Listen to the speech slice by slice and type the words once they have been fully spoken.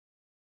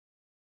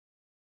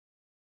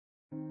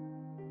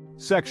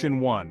Section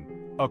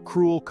 1. A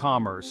Cruel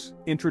Commerce,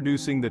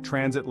 introducing the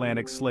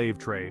Transatlantic Slave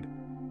Trade.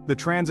 The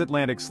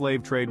Transatlantic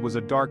Slave Trade was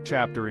a dark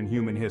chapter in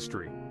human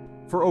history.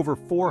 For over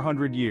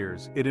 400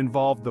 years, it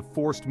involved the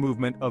forced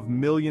movement of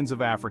millions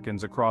of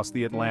Africans across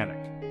the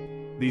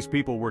Atlantic. These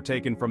people were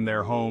taken from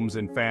their homes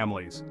and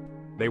families.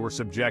 They were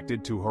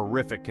subjected to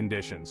horrific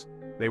conditions.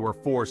 They were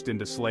forced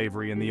into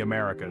slavery in the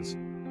Americas.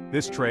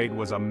 This trade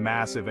was a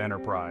massive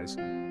enterprise.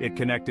 It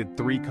connected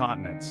 3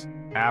 continents: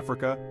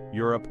 Africa,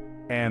 Europe,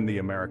 and the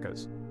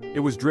Americas.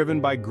 It was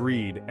driven by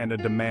greed and a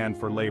demand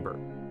for labor.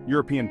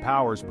 European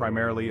powers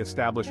primarily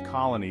established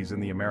colonies in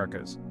the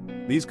Americas.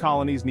 These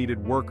colonies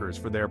needed workers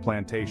for their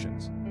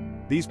plantations.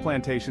 These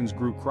plantations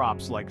grew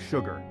crops like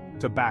sugar,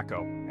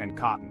 tobacco, and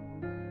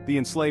cotton. The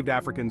enslaved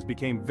Africans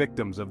became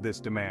victims of this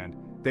demand.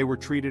 They were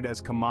treated as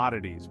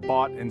commodities,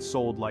 bought and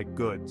sold like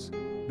goods.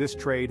 This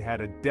trade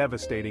had a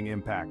devastating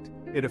impact.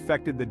 It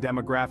affected the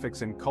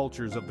demographics and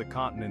cultures of the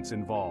continents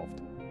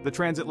involved. The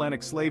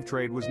transatlantic slave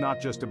trade was not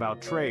just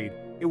about trade,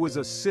 it was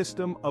a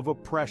system of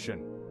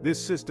oppression.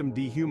 This system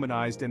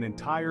dehumanized an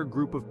entire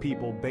group of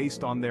people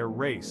based on their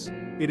race.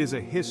 It is a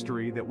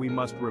history that we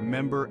must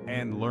remember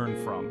and learn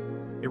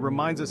from. It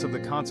reminds us of the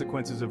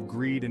consequences of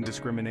greed and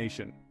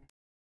discrimination.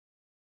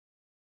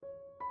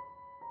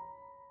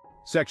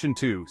 Section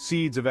 2.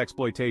 Seeds of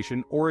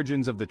Exploitation,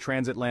 Origins of the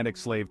Transatlantic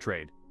Slave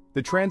Trade.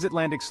 The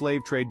transatlantic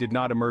slave trade did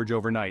not emerge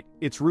overnight.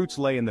 Its roots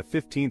lay in the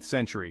 15th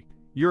century.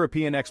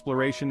 European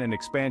exploration and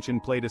expansion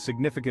played a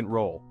significant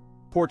role.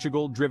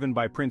 Portugal, driven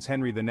by Prince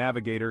Henry the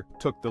Navigator,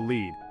 took the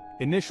lead.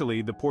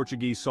 Initially, the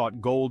Portuguese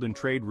sought gold and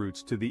trade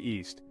routes to the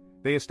east.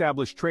 They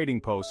established trading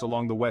posts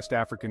along the West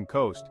African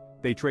coast.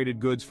 They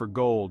traded goods for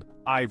gold,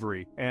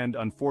 ivory, and,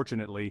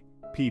 unfortunately,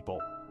 people.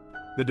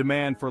 The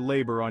demand for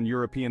labor on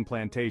European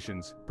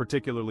plantations,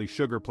 particularly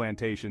sugar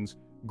plantations,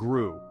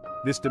 grew.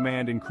 This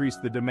demand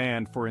increased the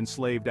demand for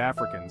enslaved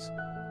Africans.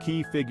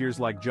 Key figures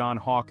like John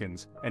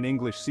Hawkins, an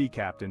English sea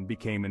captain,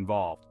 became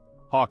involved.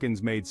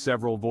 Hawkins made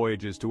several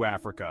voyages to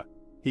Africa.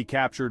 He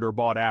captured or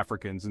bought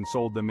Africans and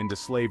sold them into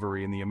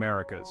slavery in the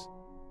Americas.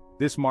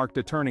 This marked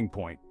a turning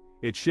point.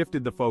 It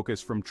shifted the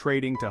focus from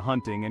trading to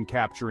hunting and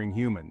capturing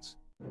humans.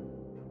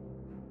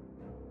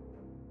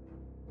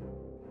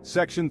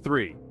 Section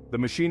 3. The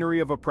Machinery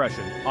of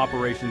Oppression,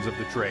 Operations of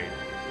the Trade.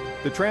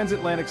 The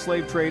transatlantic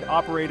slave trade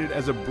operated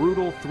as a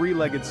brutal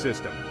 3-legged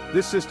system.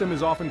 This system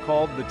is often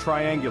called the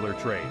triangular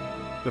trade.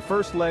 The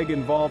first leg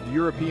involved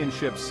European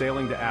ships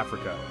sailing to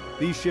Africa.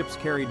 These ships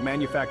carried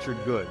manufactured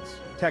goods,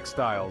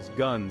 textiles,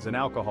 guns, and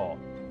alcohol.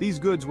 These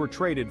goods were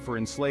traded for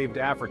enslaved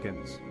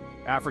Africans.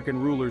 African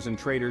rulers and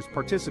traders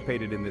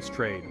participated in this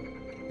trade.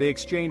 They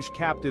exchanged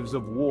captives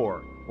of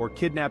war or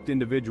kidnapped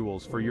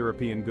individuals for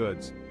European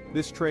goods.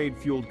 This trade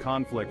fueled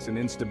conflicts and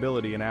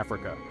instability in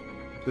Africa.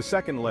 The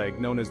second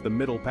leg, known as the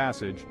Middle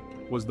Passage,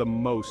 was the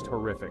most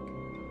horrific.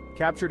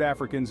 Captured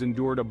Africans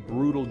endured a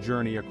brutal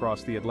journey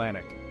across the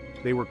Atlantic.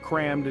 They were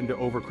crammed into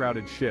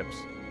overcrowded ships.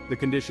 The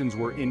conditions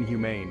were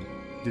inhumane.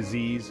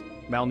 Disease,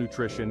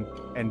 malnutrition,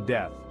 and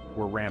death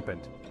were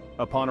rampant.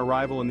 Upon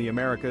arrival in the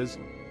Americas,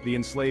 the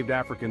enslaved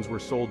Africans were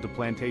sold to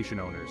plantation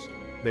owners.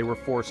 They were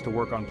forced to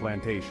work on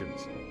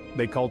plantations.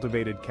 They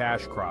cultivated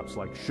cash crops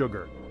like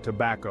sugar,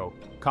 tobacco,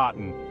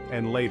 cotton,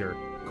 and later,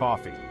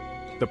 coffee.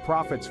 The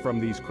profits from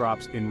these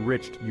crops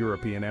enriched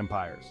European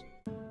empires.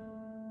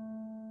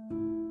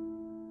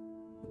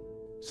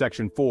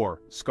 Section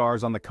 4.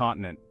 Scars on the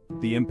Continent,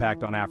 the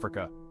Impact on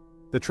Africa.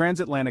 The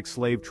transatlantic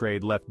slave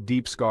trade left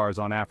deep scars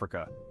on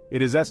Africa.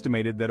 It is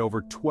estimated that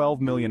over 12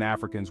 million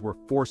Africans were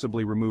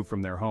forcibly removed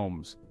from their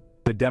homes.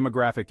 The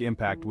demographic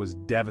impact was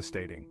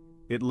devastating.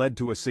 It led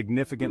to a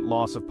significant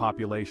loss of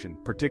population,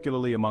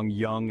 particularly among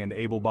young and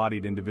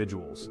able-bodied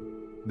individuals.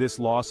 This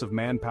loss of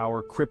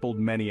manpower crippled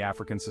many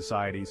African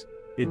societies.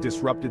 It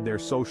disrupted their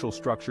social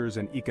structures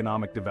and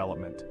economic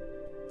development.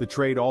 The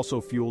trade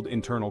also fueled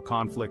internal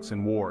conflicts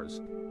and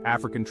wars.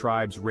 African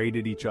tribes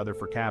raided each other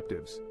for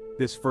captives.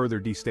 This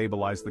further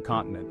destabilized the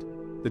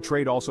continent. The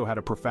trade also had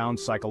a profound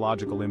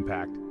psychological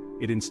impact.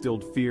 It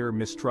instilled fear,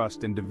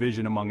 mistrust, and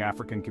division among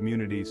African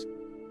communities.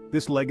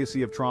 This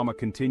legacy of trauma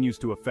continues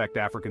to affect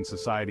African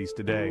societies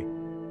today.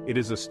 It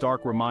is a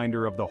stark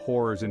reminder of the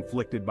horrors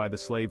inflicted by the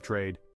slave trade.